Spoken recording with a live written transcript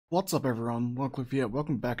What's up, everyone? Welcome here.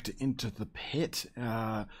 Welcome back to Into the Pit.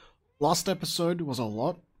 Last episode was a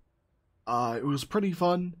lot. It was pretty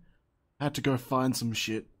fun. Had to go find some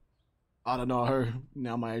shit. I don't know.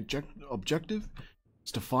 Now my objective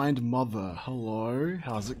is to find Mother. Hello,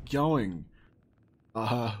 how's it going?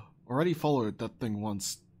 Already followed that thing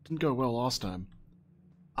once. Didn't go well last time.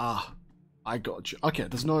 I got you. Okay,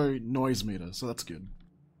 there's no noise meter, so that's good.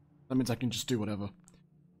 That means I can just do whatever.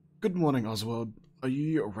 Good morning, Oswald. Are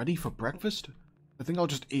you ready for breakfast? I think I'll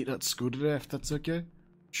just eat at school today if that's okay.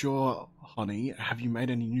 Sure, honey. Have you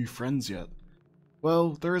made any new friends yet?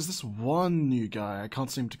 Well, there is this one new guy I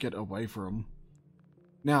can't seem to get away from.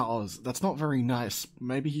 Now, Oz, that's not very nice.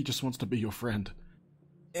 Maybe he just wants to be your friend.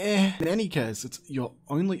 In any case, it's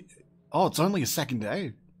only a second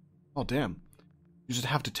day. Oh, damn. You just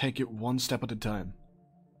have to take it one step at a time.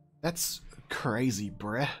 That's crazy,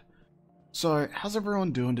 bruh. So, how's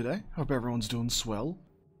everyone doing today? Hope everyone's doing swell.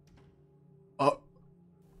 Oh.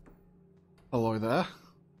 Hello there.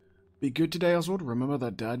 Be good today, Oswald. Remember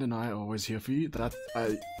that Dad and I are always here for you?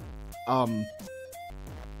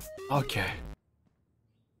 Okay.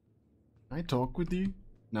 Can I talk with you?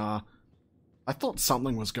 Nah. I thought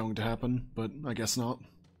something was going to happen, but I guess not.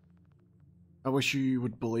 I wish you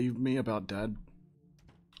would believe me about Dad.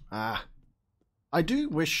 I do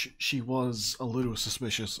wish she was a little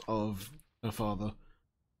suspicious of her father.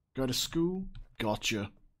 Go to school? Gotcha.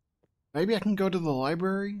 Maybe I can go to the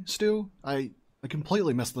library still? I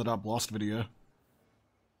completely messed that up last video.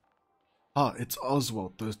 It's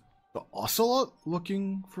Oswald, the ocelot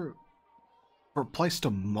looking for a place to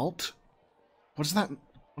molt? What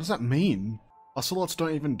does that mean? Ocelots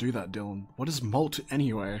don't even do that, Dylan. What is molt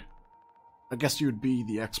anyway? I guess you would be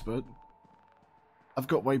the expert. I've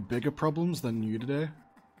got way bigger problems than you today.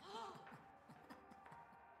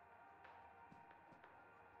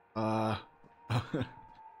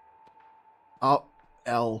 Oh,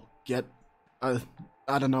 L. Get... I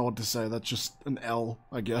don't know what to say, that's just an L,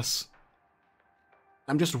 I guess.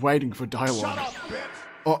 I'm just waiting for dialogue. Shut up, bitch!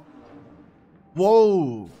 Oh.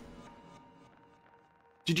 Whoa!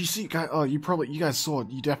 Did you see, guys? Oh, you guys saw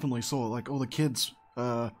it, you definitely saw it, like, all the kids,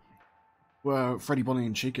 were Freddy, Bonnie,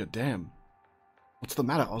 and Chica, damn. What's the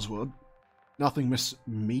matter, Oswald? Nothing, Miss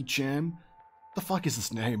Meacham? The fuck is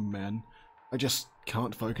this name, man? I just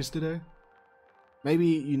can't focus today. Maybe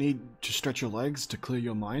you need to stretch your legs to clear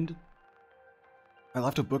your mind? I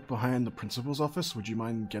left a book behind the principal's office. Would you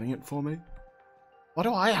mind getting it for me? Why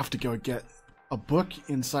do I have to go get a book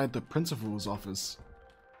inside the principal's office?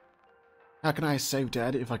 How can I save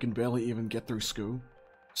Dad if I can barely even get through school?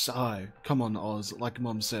 Sigh. Come on, Oz. Like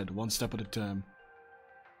Mum said, one step at a time.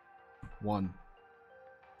 1,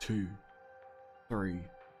 2, 3,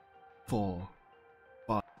 4,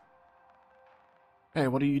 5. Hey,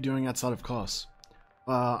 what are you doing outside of class?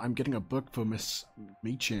 I'm getting a book for Miss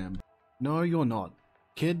Meacham. No, you're not.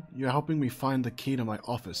 Kid, you're helping me find the key to my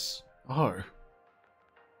office. Oh.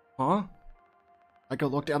 Huh? I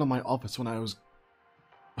got locked out of my office when I was...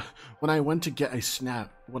 when I went to get a snack.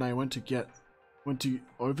 When I went to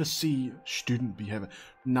oversee student behavior.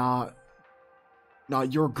 Nah,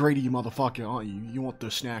 you're a greedy motherfucker, aren't you? You want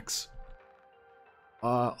the snacks.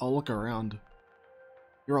 I'll look around.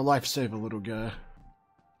 You're a lifesaver, little guy.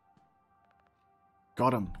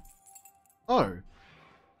 Got him. Oh.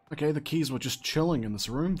 Okay, the keys were just chilling in this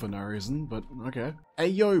room for no reason, but okay. Hey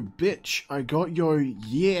yo, bitch, I got your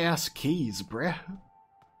yeah-ass keys, bruh.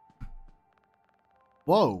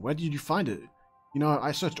 Whoa, where did you find it? You know,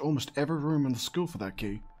 I searched almost every room in the school for that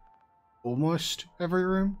key. Almost every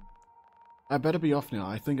room? I better be off now.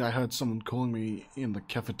 I think I heard someone calling me in the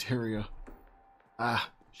cafeteria.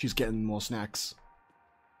 She's getting more snacks.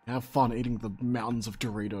 Have fun eating the mountains of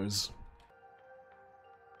Doritos.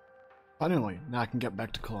 Finally, now I can get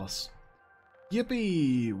back to class.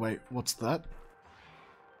 Yippee! Wait, what's that?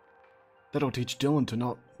 That'll teach Dylan to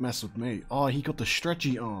not mess with me. Oh, he got the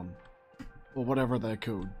stretchy arm. Or whatever they're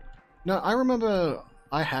called. No, I remember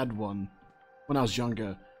I had one when I was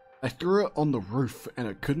younger. I threw it on the roof and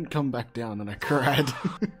it couldn't come back down and I cried.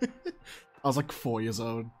 I was like 4 years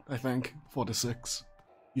old, I think. 4 to 6.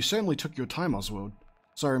 You certainly took your time, Oswald.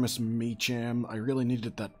 Sorry, Miss Meacham. I really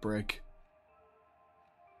needed that break.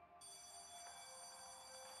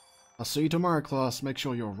 I'll see you tomorrow, class. Make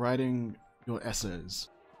sure you're writing your essays.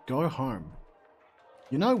 Go home.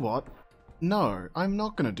 You know what? No, I'm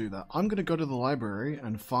not gonna do that. I'm gonna go to the library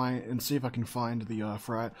and see if I can find the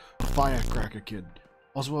firecracker kid.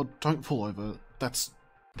 Oswald, don't fall over. That's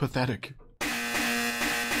pathetic.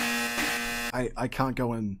 I can't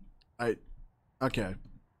go in. Okay.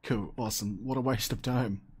 Cool. Awesome. What a waste of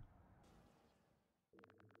time.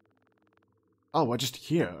 Oh, we're just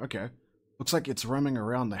here. Okay. Looks like it's roaming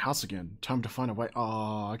around the house again. Time to find a way.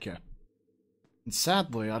 Oh, okay. And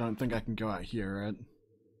sadly, I don't think I can go out here, right?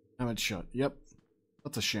 I'm at shut. Yep.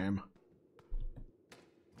 That's a shame.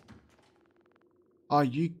 Are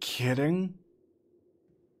you kidding?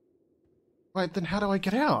 Wait, then how do I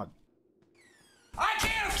get out? I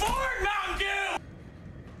can't afford Mountain Dew!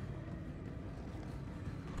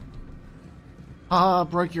 Ah,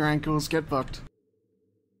 broke your ankles. Get fucked.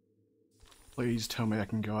 Please tell me I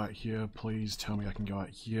can go out here. Please tell me I can go out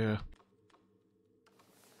here.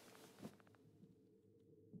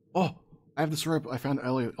 Oh, I have this rope I found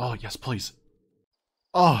earlier. Oh, yes, please.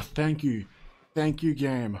 Oh, thank you. Thank you,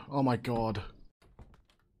 game. Oh my god.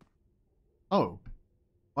 Oh.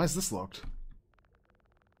 Why is this locked?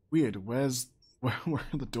 Weird. Where are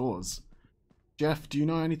the doors? Jeff, do you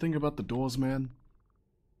know anything about the doors, man?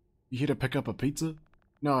 You here to pick up a pizza?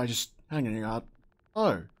 No, I just hanging out.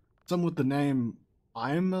 Oh. Some with the name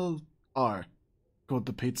Oh. Called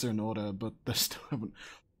the pizza in order, but they still haven't.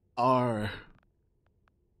 Oh.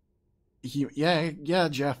 Yeah,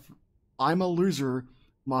 Jeff. I'm a loser.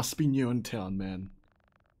 Must be new in town, man.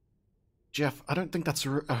 Jeff, I don't think that's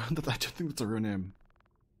a I don't think that's a real name.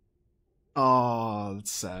 Oh,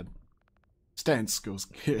 that's sad. Stay in schools.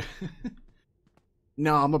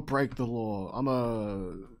 No, I'ma break the law.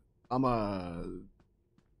 I'ma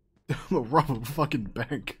rob a fucking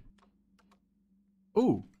bank.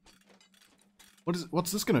 Ooh.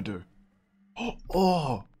 What's this gonna do?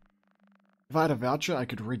 Oh! If I had a voucher, I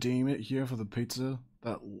could redeem it here for the pizza.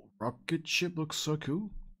 That rocket ship looks so cool.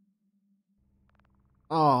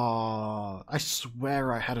 Oh, I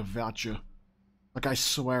swear I had a voucher. Like, I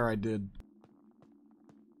swear I did.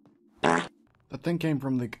 That thing came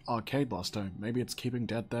from the arcade last time. Maybe it's keeping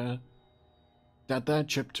Dad there. Dad there?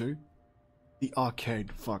 Chip 2? The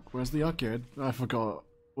arcade. Fuck, where's the arcade? I forgot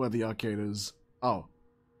where the arcade is. Oh.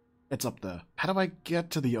 It's up there. How do I get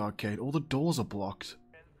to the arcade? All the doors are blocked.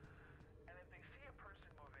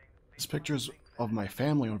 This picture is of my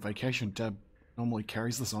family on vacation. Dad normally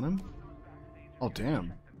carries this on him? Oh,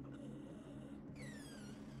 damn.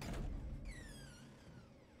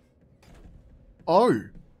 Oh!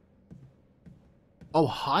 Oh,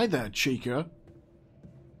 hi there, Chica.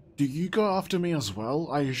 Do you go after me as well?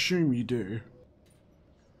 I assume you do.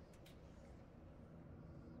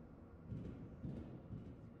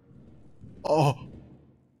 Oh!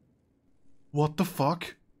 What the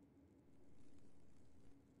fuck?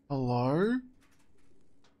 Hello?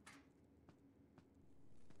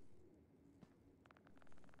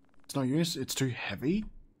 It's no use, it's too heavy?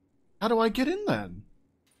 How do I get in then?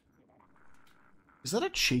 Is that a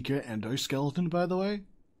Chica endoskeleton, by the way?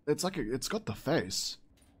 It's like it's got the face.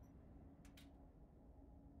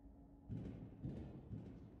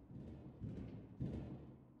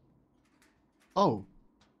 Oh,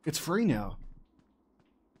 it's free now.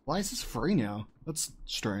 Why is this free now? That's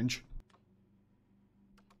strange.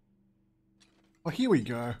 Oh, here we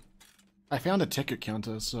go. I found a ticket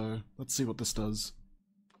counter, so let's see what this does.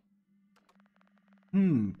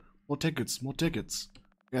 More tickets, more tickets.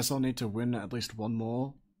 Guess I'll need to win at least one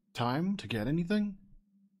more time to get anything?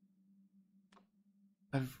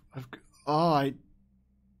 I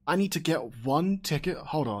need to get one ticket.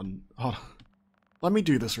 Hold on. Let me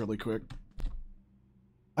do this really quick.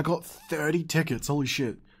 I got 30 tickets, holy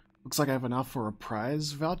shit. Looks like I have enough for a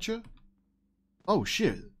prize voucher. Oh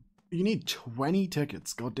shit. You need 20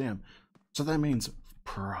 tickets, goddamn. So that means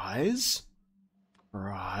prize?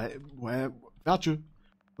 Right, where? Voucher.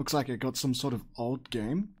 Looks like I got some sort of old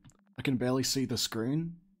game. I can barely see the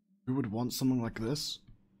screen. Who would want something like this?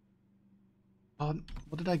 What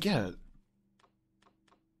did I get?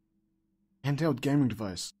 Handheld gaming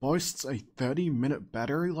device. Boasts a 30-minute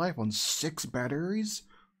battery life on 6 batteries?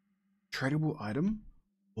 Tradable item?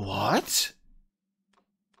 What?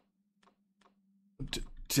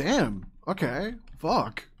 Damn. Okay.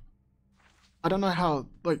 Fuck. I don't know how,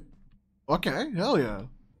 like... Okay, hell yeah.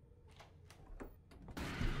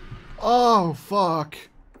 Oh, fuck.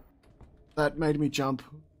 That made me jump.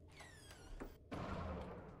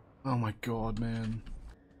 Oh my god, man.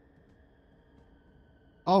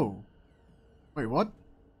 Oh. Wait, what?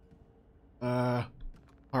 Hurry.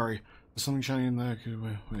 There's something shiny in there.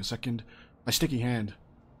 Wait a second. My sticky hand.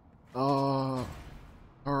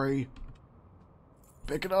 Hurry.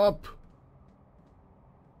 Pick it up.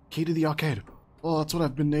 Key to the arcade. Oh, that's what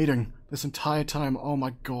I've been needing this entire time. Oh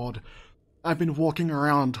my god. I've been walking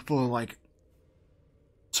around for like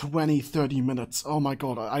 20-30 minutes. Oh my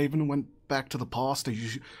god. I even went back to the past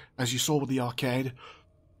as you saw with the arcade.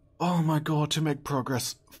 Oh my god, to make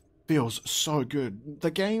progress feels so good. The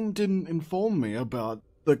game didn't inform me about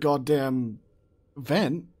the goddamn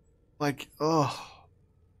Vent? Like, oh.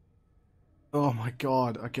 Oh my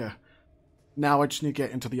god, okay. Now I just need to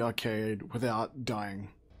get into the arcade without dying.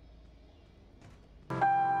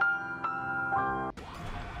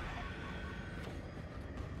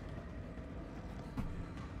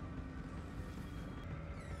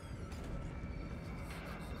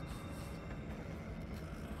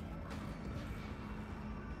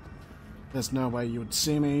 There's no way you would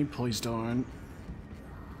see me, please don't.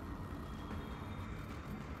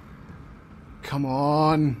 Come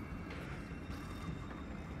on!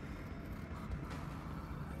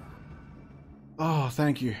 Oh,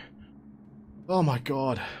 thank you. Oh my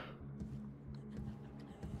god.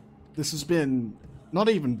 This has been... Not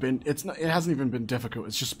even been... It hasn't even been difficult,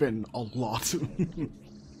 it's just been a lot.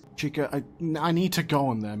 Chica, I need to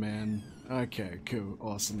go in there, man. Okay, cool,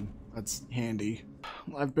 awesome. That's handy.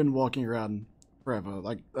 I've been walking around forever.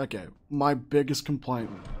 Like, okay, my biggest complaint...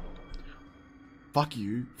 Fuck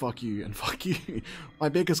you, and fuck you. My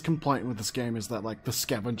biggest complaint with this game is that, like, the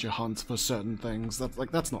scavenger hunts for certain things,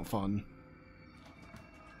 that's not fun.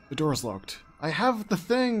 The door is locked. I have the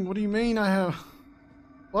thing! What do you mean I have...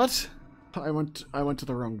 What? I went to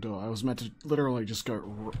the wrong door. I was meant to literally just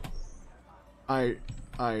go... I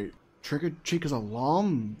triggered Chica's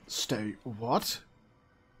alarm state. What?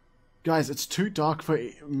 Guys, it's too dark for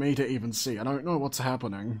me to even see. I don't know what's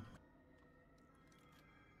happening.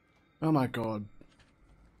 Oh my god.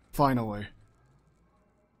 Finally.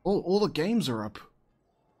 All the games are up.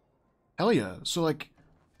 Hell yeah. So like...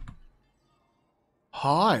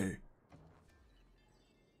 Hi.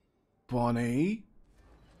 Bonnie?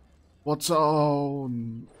 What's... Oh...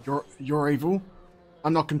 You're evil?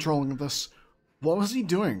 I'm not controlling this. What was he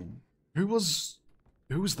doing? Who was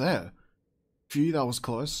there? Phew, that was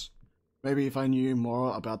close. Maybe if I knew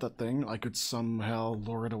more about that thing, I could somehow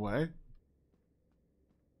lure it away.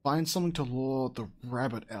 Find something to lure the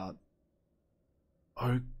rabbit out.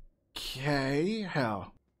 Okay,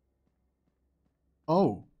 how?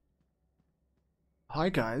 Oh. Hi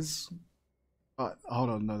guys. Hold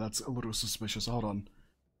on, no, that's a little suspicious. Hold on.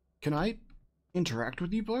 Can I interact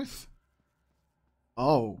with you both?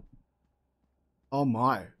 Oh. Oh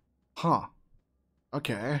my. Huh.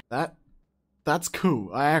 Okay. That's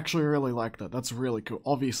cool. I actually really like that. That's really cool.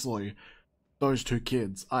 Obviously, those two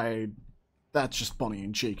kids, that's just Bonnie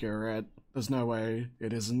and Chica, right? There's no way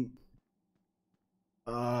it isn't.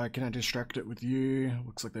 Can I distract it with you?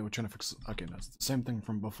 Looks like they were trying to fix... Okay, no, it's the same thing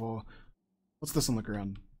from before. What's this on the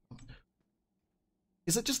ground?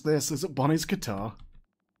 Is it just this? Is it Bonnie's guitar?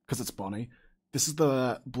 Because it's Bonnie. This is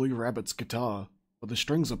the Blue Rabbit's guitar, but the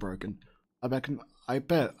strings are broken. I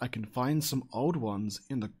bet I can find some old ones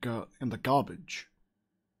in the garbage.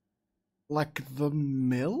 Like the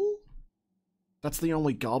mill? That's the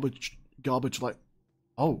only garbage like...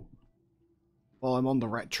 Oh. Well, I'm on the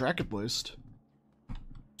right track at least.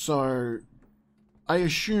 So, I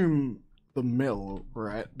assume the mill,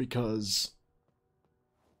 right? Because...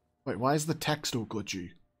 Wait, why is the text all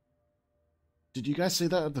glitchy? Did you guys see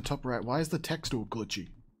that at the top right? Why is the text all glitchy?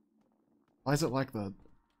 Why is it like that?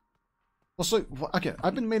 Also, okay,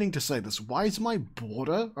 I've been meaning to say this. Why is my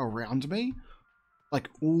border around me, like,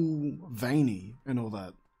 all veiny and all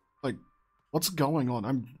that? Like, what's going on?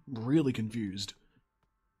 I'm really confused.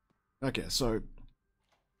 Okay, so,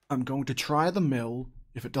 I'm going to try the mill.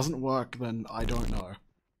 If it doesn't work, then I don't know.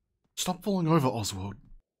 Stop falling over, Oswald.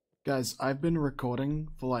 Guys, I've been recording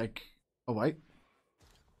for like... Oh, wait.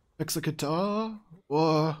 Fix the guitar?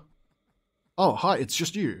 Or... Oh, hi, it's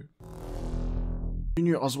just you. You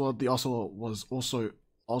knew Oswald the Ocelot was also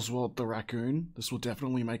Oswald the Raccoon. This will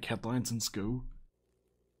definitely make headlines in school.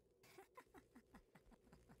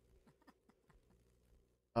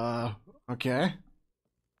 Okay.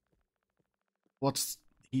 What's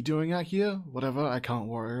he doing out here? Whatever, I can't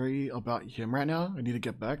worry about him right now. I need to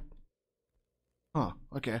get back. Huh,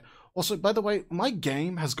 okay. Also, by the way, my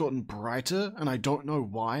game has gotten brighter, and I don't know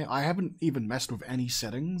why. I haven't even messed with any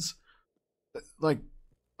settings. Like,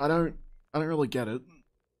 I don't really get it.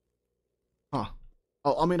 Huh.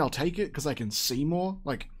 I mean, I'll take it, because I can see more.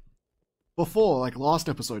 Like, before, like, last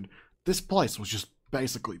episode, this place was just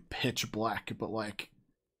basically pitch black, but like...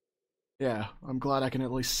 Yeah, I'm glad I can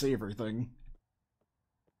at least see everything.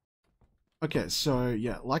 Okay, so,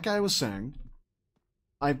 yeah, like I was saying...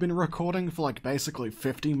 I've been recording for like basically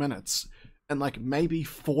 50 minutes, and like maybe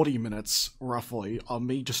 40 minutes roughly of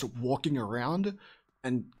me just walking around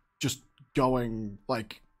and just going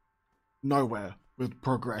like nowhere with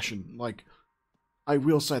progression. Like, I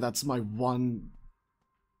will say that's my one,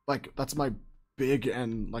 like, that's my big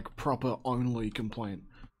and like proper only complaint.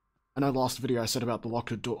 I know last video I said about the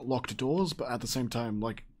locked doors, but at the same time,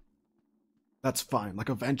 like, that's fine. Like,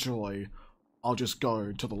 eventually, I'll just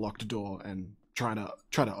go to the locked door and try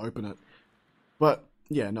to open it. But,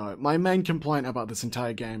 yeah, no, my main complaint about this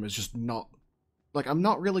entire game is just not... Like, I'm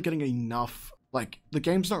not really getting enough... Like, the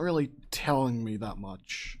game's not really telling me that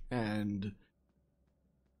much, and...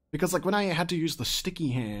 Because, like, when I had to use the sticky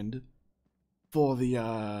hand for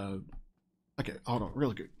the, Okay, hold on,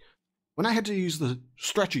 really good. When I had to use the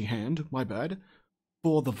stretchy hand, my bad,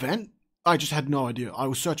 for the vent, I just had no idea. I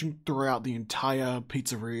was searching throughout the entire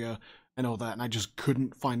pizzeria and all that, and I just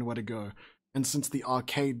couldn't find where to go. And since the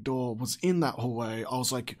arcade door was in that hallway, I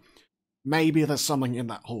was like, maybe there's something in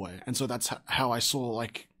that hallway. And so that's how I saw,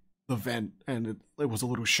 like, the vent, and it was a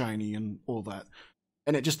little shiny and all that.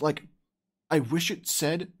 And it just, like, I wish it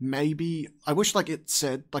said, maybe, I wish, like, it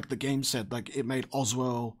said, like, the game said, like, it made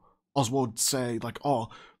Oswald say, like, oh,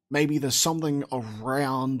 maybe there's something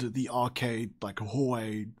around the arcade, like,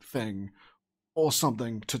 hallway thing, or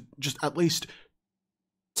something to just at least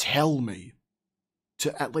tell me,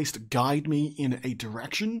 to at least guide me in a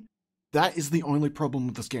direction. That is the only problem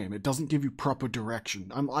with this game. It doesn't give you proper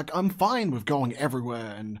direction. I'm fine with going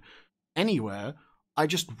everywhere and anywhere. I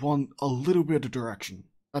just want a little bit of direction.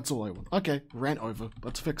 That's all I want. Okay, rant over.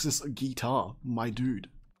 Let's fix this guitar, my dude.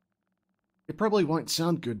 It probably won't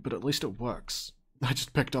sound good, but at least it works. I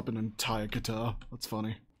just picked up an entire guitar. That's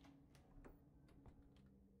funny.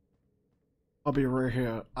 I'll be right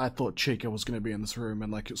here. I thought Chica was gonna be in this room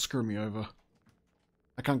and, like, screw me over.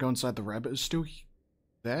 I can't go inside. The rabbit is still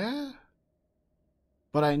there?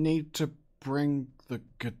 But I need to bring the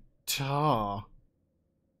guitar.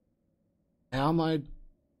 How am I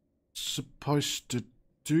supposed to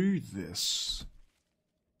do this?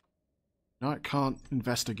 No, I can't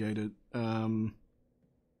investigate it. Yeah,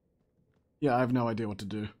 I have no idea what to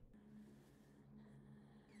do.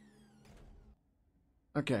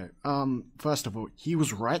 Okay, first of all, he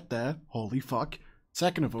was right there. Holy fuck.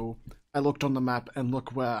 Second of all, I looked on the map and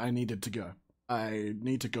look where I needed to go. I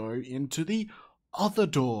need to go into the other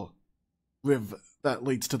door that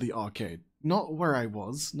leads to the arcade. Not where I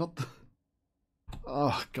was, not the...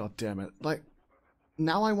 Oh, god damn it. Like,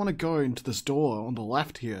 now I want to go into this door on the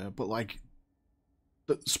left here, but, like,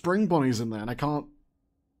 the Spring Bonnie's in there and I can't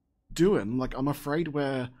do it. And, like, I'm afraid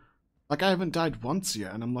where... Like, I haven't died once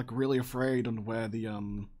yet, and I'm, like, really afraid on where the,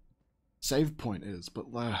 save point is, but,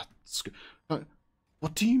 what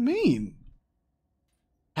do you mean?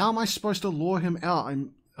 How am I supposed to lure him out?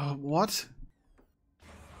 What?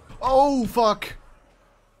 Oh, fuck!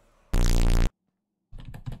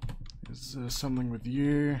 Is there something with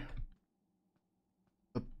you?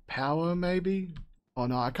 The power, maybe? Oh,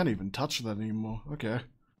 no, I can't even touch that anymore. Okay.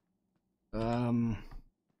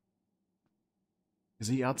 Is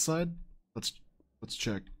he outside? Let's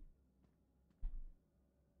check.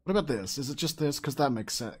 What about this? Is it just this? Because that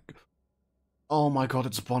makes sense. Oh my god,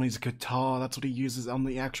 it's Bonnie's guitar. That's what he uses on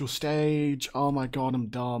the actual stage. Oh my god, I'm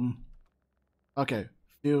dumb. Okay,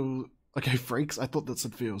 okay, freaks. I thought that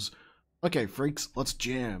said feels. Okay, freaks, let's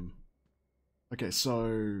jam. Okay,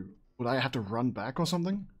 so would I have to run back or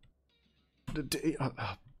something?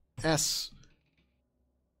 S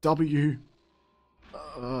W.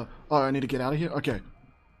 Oh, I need to get out of here? Okay.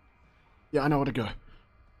 Yeah, I know where to go.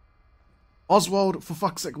 Oswald, for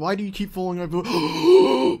fuck's sake, why do you keep falling over?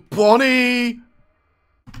 Bonnie!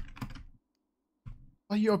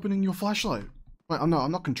 Why are you opening your flashlight? Wait, no,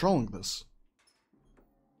 I'm not controlling this.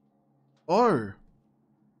 Oh.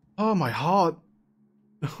 Oh, my heart.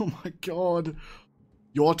 Oh my god.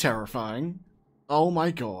 You're terrifying. Oh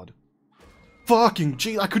my god. Fucking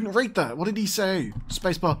gee, I couldn't read that. What did he say?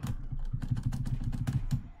 Spacebar.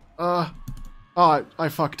 Oh, I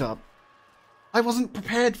fucked up. I wasn't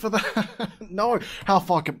prepared for that. No, how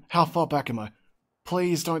far back am I?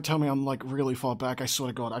 Please don't tell me I'm, like, really far back. I swear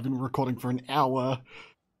to god, I've been recording for an hour.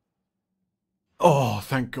 Oh,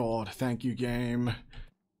 thank god. Thank you, game.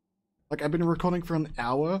 Like, I've been recording for an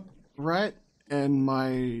hour, right? And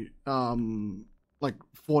my, like,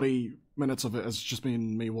 40 minutes of it has just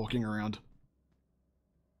been me walking around.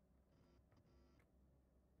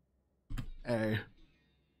 A.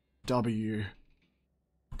 W.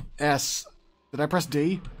 S. Did I press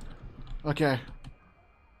D? Okay.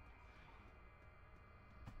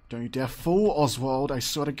 Don't you dare fool Oswald, I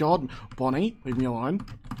swear to god. Bonnie, leave me alone.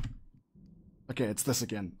 Okay, it's this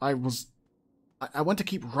again. I went to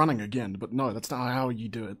keep running again, but no, that's not how you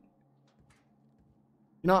do it.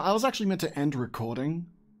 You know, I was actually meant to end recording,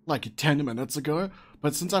 like, 10 minutes ago,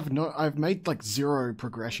 but since I've made, like, 0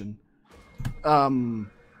 progression.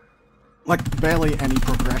 Like, barely any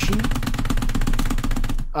progression.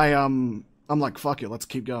 I'm like, fuck it, let's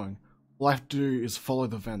keep going. All I have to do is follow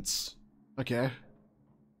the vents. Okay.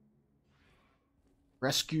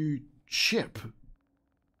 Rescue Chip.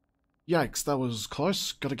 Yikes, that was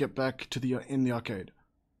close. Gotta get back to in the arcade.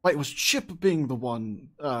 Wait, was Chip being the one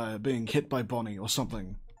being hit by Bonnie or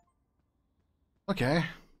something? Okay.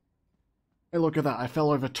 Hey, look at that. I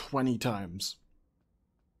fell over 20 times.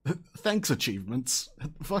 Thanks, achievements.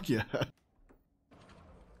 Fuck yeah.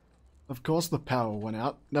 Of course the power went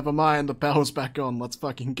out. Never mind, the power's back on. Let's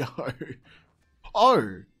fucking go.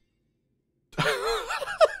 Oh!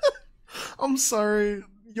 I'm sorry.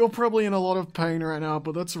 You're probably in a lot of pain right now,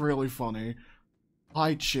 but that's really funny.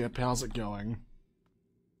 Hi, Chip. How's it going?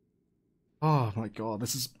 Oh my god,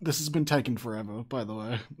 this has been taking forever, by the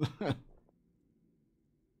way.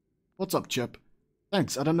 What's up, Chip?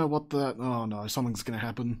 Thanks, I don't know what the... Oh no, something's gonna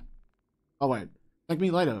happen. Oh wait, thank me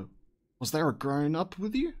later. Was there a grown-up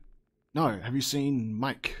with you? No, have you seen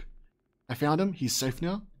Mike? I found him, he's safe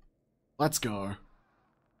now? Let's go.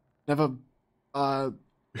 Never...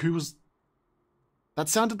 who was... That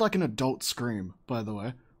sounded like an adult scream, by the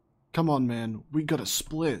way. Come on, man, we gotta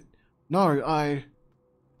split. No,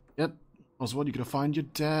 Yep, Oswald, you gotta find your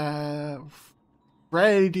dad...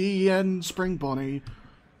 Freddy and Spring Bonnie.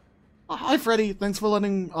 Oh, hi, Freddy. Thanks for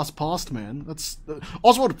letting us past, man. That's...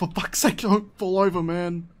 Oswald, for fuck's sake, don't fall over,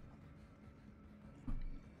 man.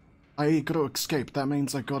 I gotta escape. That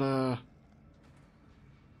means I gotta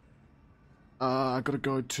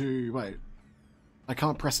go to... Wait. I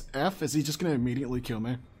can't press F? Is he just gonna immediately kill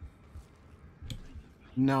me?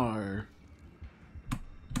 No.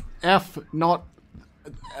 F, not...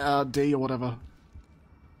 D or whatever.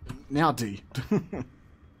 Now D.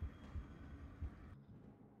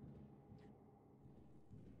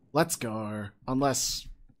 Let's go. Unless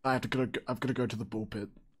I've got to go to the bull pit.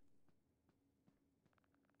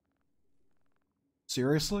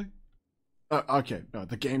 Seriously? Okay. No,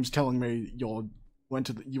 the game's telling me you went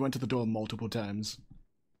to the door multiple times.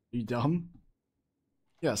 Are you dumb?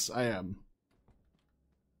 Yes, I am.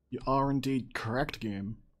 You are indeed correct,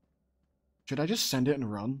 game. Should I just send it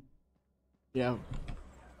and run? Yeah.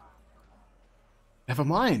 Never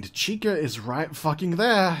mind. Chica is right fucking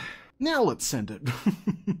there. Now let's send it.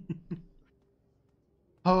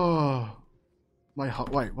 Oh. My heart.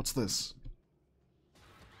 Wait, what's this?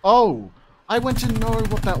 Oh! I went to know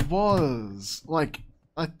what that was. Like,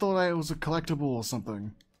 I thought it was a collectible or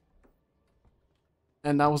something.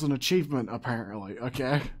 And that was an achievement, apparently.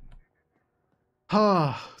 Okay.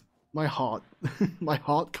 Ah. My heart. My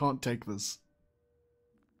heart can't take this.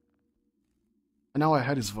 And now I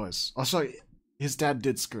heard his voice. Oh, sorry. His dad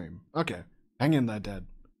did scream. Okay. Hang in there, Dad.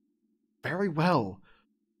 Very well.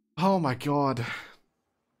 Oh my god.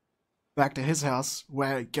 Back to his house,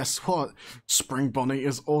 where, guess what? Spring Bonnie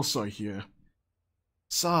is also here.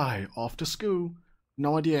 Sigh, off to school.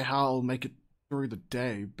 No idea how I'll make it through the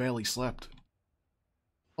day. Barely slept.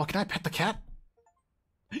 Oh, can I pet the cat?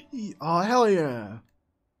 Oh, hell yeah.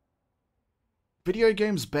 Video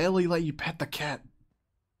games barely let you pet the cat.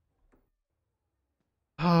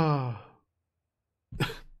 Oh.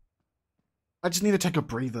 I just need to take a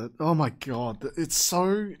breather. Oh my god, it's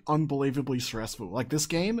so unbelievably stressful. Like, this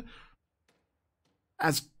game,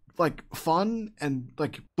 as, like, fun and,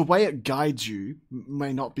 like, the way it guides you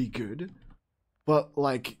may not be good, but,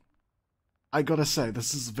 like, I gotta say,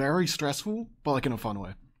 this is very stressful, but, like, in a fun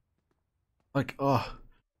way. Like, ugh.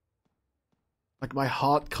 Like, my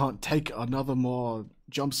heart can't take another more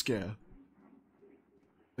jump scare.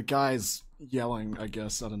 The guy's yelling, I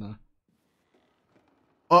guess, I don't know.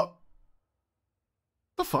 Oh!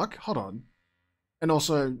 The fuck? Hold on. And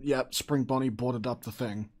also, yeah, Spring Bonnie boarded up the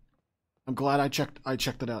thing. I'm glad I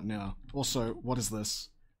checked it out now. Also, what is this?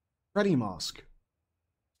 Freddy mask.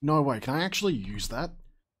 No way, can I actually use that?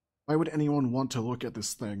 Why would anyone want to look at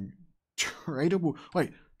this thing? Tradable...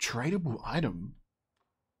 Wait, tradable item?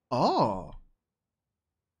 Oh!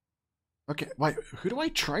 Okay, wait, who do I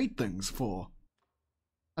trade things for?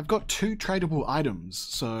 I've got 2 tradable items,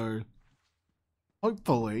 so...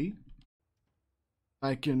 Hopefully...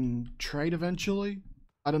 I can trade eventually?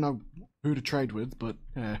 I don't know who to trade with, but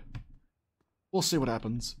yeah. We'll see what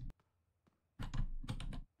happens.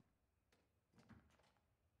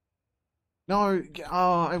 No,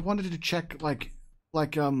 I wanted to check, like,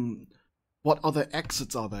 what other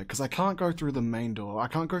exits are there, because I can't go through the main door, I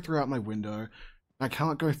can't go through out my window, I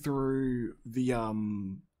can't go through the,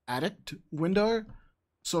 attic window,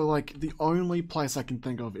 so, like, the only place I can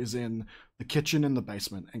think of is in the kitchen and the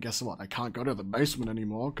basement, and guess what, I can't go to the basement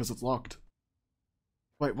anymore, because it's locked.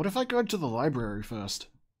 Wait, what if I go to the library first?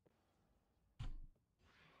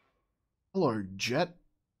 Hello, Jet.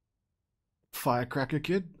 Firecracker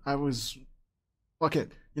Kid, I was... Okay,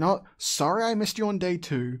 you know what? Sorry I missed you on day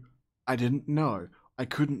 2. I didn't know. I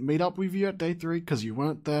couldn't meet up with you at day 3 because you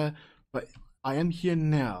weren't there, but I am here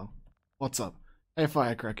now. What's up? Hey,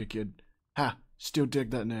 Firecracker Kid. Ha, still dig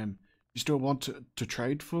that name. You still want to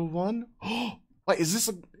trade for one? Oh, wait, is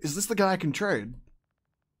this the guy I can trade?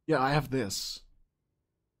 Yeah, I have this.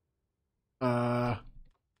 I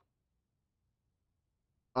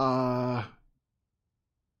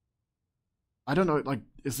don't know, like,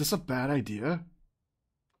 is this a bad idea?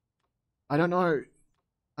 I don't know.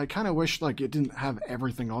 I kind of wish, like, it didn't have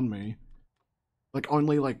everything on me. Like,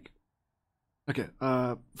 only, like... Okay,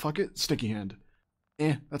 fuck it, sticky hand.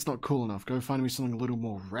 That's not cool enough. Go find me something a little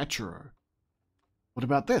more retro. What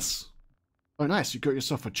about this? Oh, nice, you got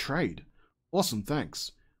yourself a trade. Awesome,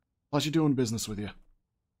 thanks. Pleasure doing business with you.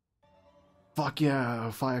 Fuck yeah,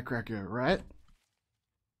 Firecracker, right?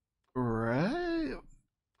 Right?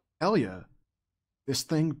 Hell yeah. This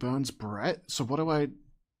thing burns bright, so what do I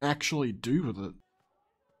actually do with it?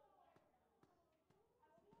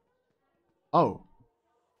 Oh.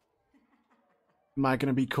 Am I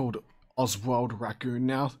gonna be called Oswald Raccoon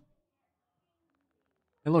now?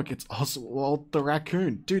 Hey look, it's Oswald the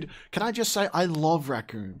Raccoon. Dude, can I just say I love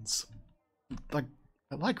raccoons? Like,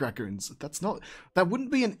 I like raccoons. That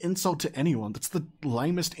wouldn't be an insult to anyone. That's the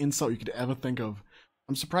lamest insult you could ever think of.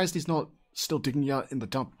 I'm surprised he's not still digging you out in the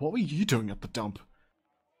dump. What were you doing at the dump?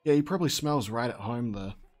 Yeah, he probably smells right at home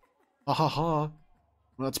there. Ha ha ha.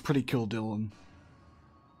 Well, that's pretty cool, Dylan.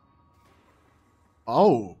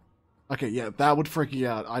 Oh. Okay, yeah, that would freak you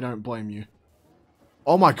out. I don't blame you.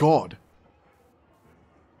 Oh my god.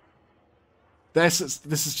 This is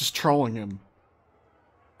just trolling him.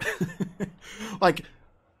 Like,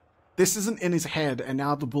 this isn't in his head, and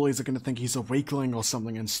now the bullies are going to think he's a weakling or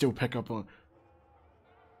something and still pick up on...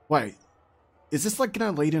 Wait. Is this, like,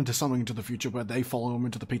 going to lead into something into the future where they follow him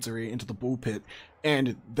into the pizzeria, into the bull pit,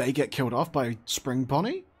 and they get killed off by Spring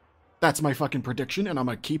Bonnie? That's my fucking prediction, and I'm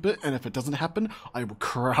gonna keep it, and if it doesn't happen, I will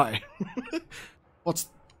cry. What's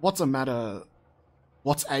a matter?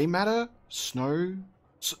 What's a matter?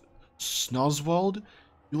 Snozwald?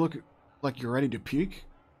 You look like you're ready to puke?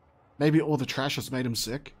 Maybe all the trash has made him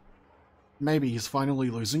sick? Maybe he's finally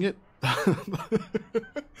losing it?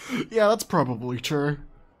 Yeah, that's probably true.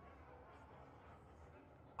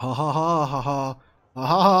 Ha ha ha ha ha. Ha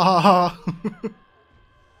ha ha ha.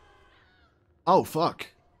 Oh, fuck.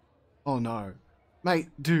 Oh no. Mate,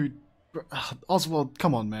 dude. Oswald,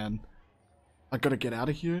 come on, man. I gotta get out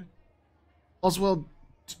of here. Oswald,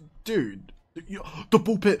 dude. The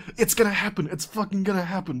bull pit, it's gonna happen. It's fucking gonna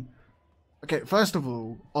happen. Okay, first of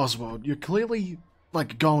all, Oswald, you're clearly,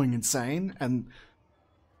 like, going insane, and...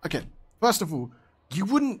 Okay, first of all, you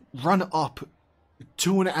wouldn't run up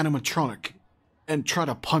to an animatronic and try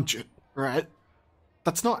to punch it, right?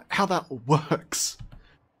 That's not how that works.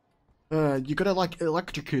 You gotta, like,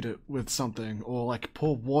 electrocute it with something, or, like,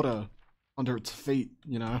 pour water under its feet,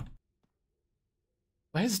 you know?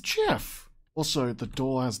 Where's Jeff? Also, the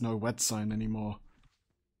door has no wet sign anymore.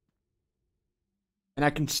 And I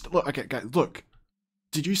can look, okay, guys, look.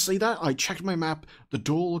 Did you see that? I checked my map, the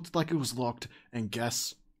door looked like it was locked, and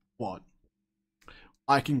guess what?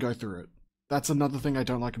 I can go through it. That's another thing I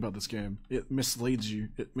don't like about this game. It misleads you,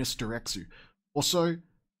 it misdirects you. Also,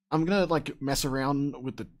 I'm gonna, like, mess around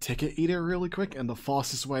with the ticket eater really quick, and the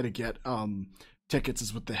fastest way to get, tickets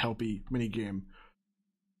is with the Helpy minigame.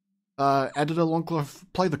 Editor Longcliffe,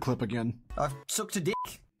 play the clip again. I've sucked a dick.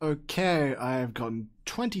 Okay, I've gotten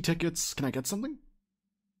 20 tickets. Can I get something?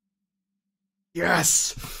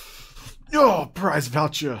 Yes! Oh, prize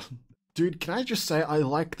voucher! Dude, can I just say I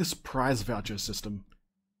like this prize voucher system.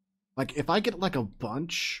 Like, if I get, like, a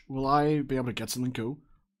bunch, will I be able to get something cool?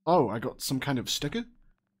 Oh, I got some kind of sticker?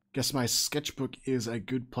 Guess my sketchbook is a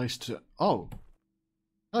good place to... Oh.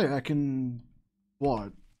 Oh yeah, I can...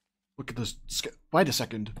 What? Look at this... Wait a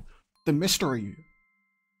second. The mystery...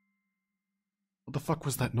 What the fuck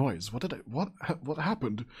was that noise? What did I... What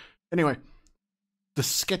happened? Anyway. The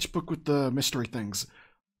sketchbook with the mystery things.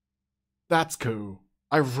 That's cool.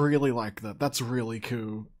 I really like that. That's really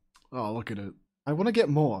cool. Oh, look at it. I want to get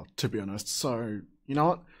more, to be honest. So, you know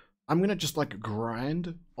what? I'm gonna just, like,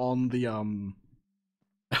 grind on the, on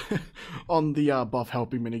the, buff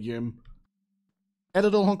helping minigame.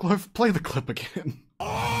 Editor Longcliffe, play the clip again.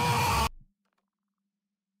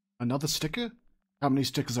 Another sticker? How many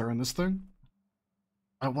stickers are in this thing?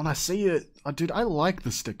 I want to see it. Dude, I like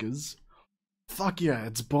the stickers. Fuck yeah,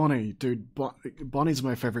 it's Bonnie. Dude, Bonnie's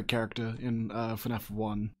my favorite character in FNAF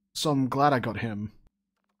 1. So I'm glad I got him.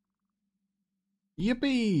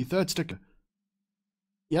 Yippee! Third sticker.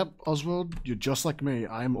 Yep, Oswald, you're just like me.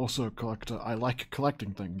 I am also a collector. I like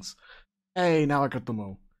collecting things. Hey, now I got them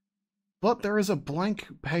all. But there is a blank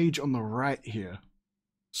page on the right here.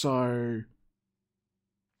 So,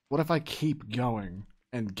 what if I keep going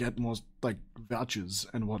and get more, like, vouchers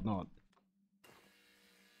and whatnot?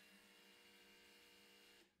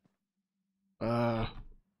 If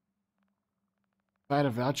I had a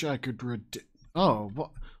voucher, I could oh,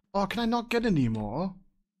 what? Oh, can I not get any more?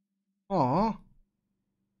 Oh,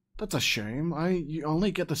 that's a shame. You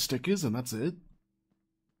only get the stickers and that's it.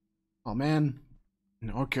 Oh man.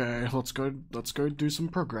 Okay, let's go do some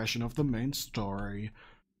progression of the main story.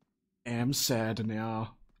 Am sad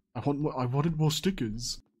now. I wanted more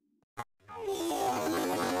stickers.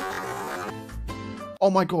 Oh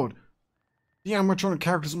my god. The animatronic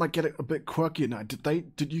characters might get a bit quirky now.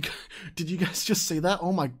 Did you guys just see that?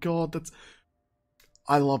 Oh my god,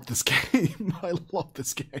 I love this game. I love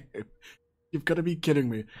this game. You've got to be kidding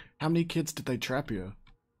me. How many kids did they trap here?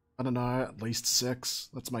 I don't know, at least 6.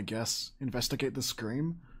 That's my guess. Investigate the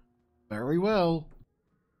scream? Very well.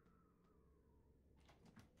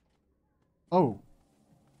 Oh.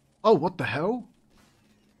 Oh, what the hell?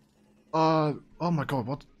 Oh my god,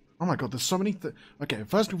 what? Oh my god, there's so many okay,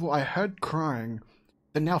 first of all, I heard crying.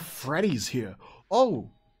 Then now Freddy's here.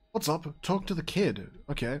 Oh! What's up? Talk to the kid.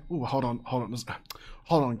 Okay. Ooh, hold on. Hold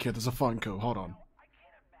on, kid. There's a phone call. Hold on. I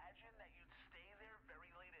can't imagine that you'd stay there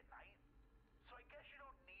very late at night. So I guess you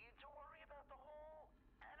don't need to worry about the whole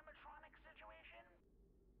animatronic situation?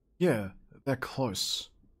 Yeah, they're close.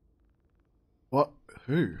 What?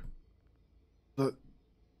 Who? The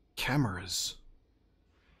cameras.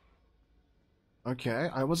 Okay,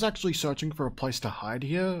 I was actually searching for a place to hide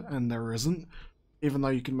here, and there isn't. Even though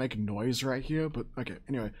you can make noise right here, but okay,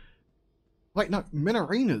 anyway. Wait, no,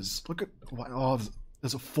 Minarinas! Look at... Oh,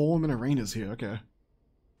 there's 4 Minarinas here, okay.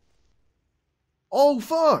 Oh,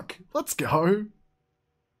 fuck! Let's go!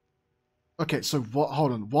 Okay, so what...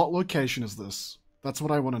 Hold on, what location is this? That's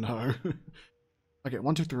what I want to know. Okay,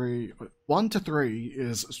 1, 2, 3... 1 to 3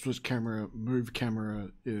 is switch camera, move camera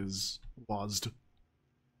is WASD.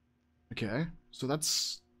 Okay, so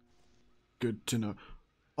that's good to know.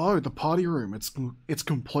 Oh, the party room. It's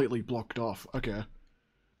completely blocked off. Okay.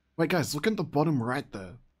 Wait, guys, look at the bottom right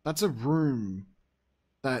there. That's a room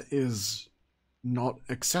that is not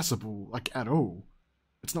accessible, like, at all.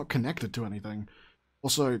 It's not connected to anything.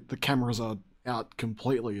 Also, the cameras are out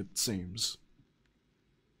completely, it seems.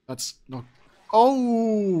 That's not...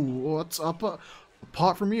 Oh! What's up?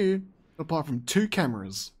 Apart from you, apart from 2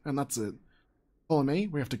 cameras, and that's it. Follow me,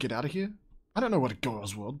 we have to get out of here. I don't know where to go,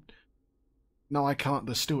 Oswald. No, I can't.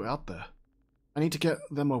 They're still out there. I need to get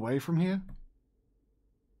them away from here.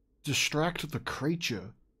 Distract the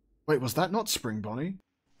creature. Wait, was that not Spring Bonnie?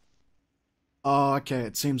 Oh, okay.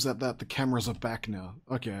 It seems that the cameras are back now.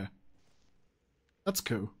 Okay. That's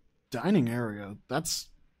cool. Dining area. That's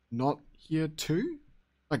not here too?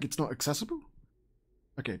 Like, it's not accessible?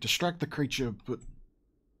 Okay, distract the creature, but...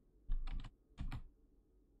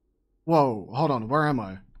 Whoa, hold on. Where am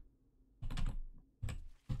I?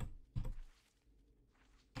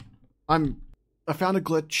 I found a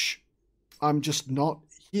glitch. I'm just not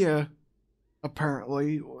here,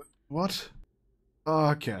 apparently. What?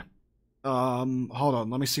 Okay. Hold on,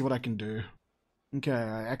 let me see what I can do. Okay,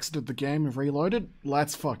 I exited the game and reloaded.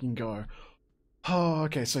 Let's fucking go. Oh,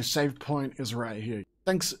 okay, so save point is right here.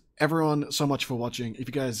 Thanks everyone so much for watching. If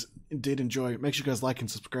you guys did enjoy, make sure you guys like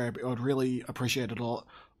and subscribe. I would really appreciate it a lot.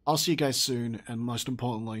 I'll see you guys soon, and most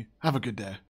importantly, have a good day.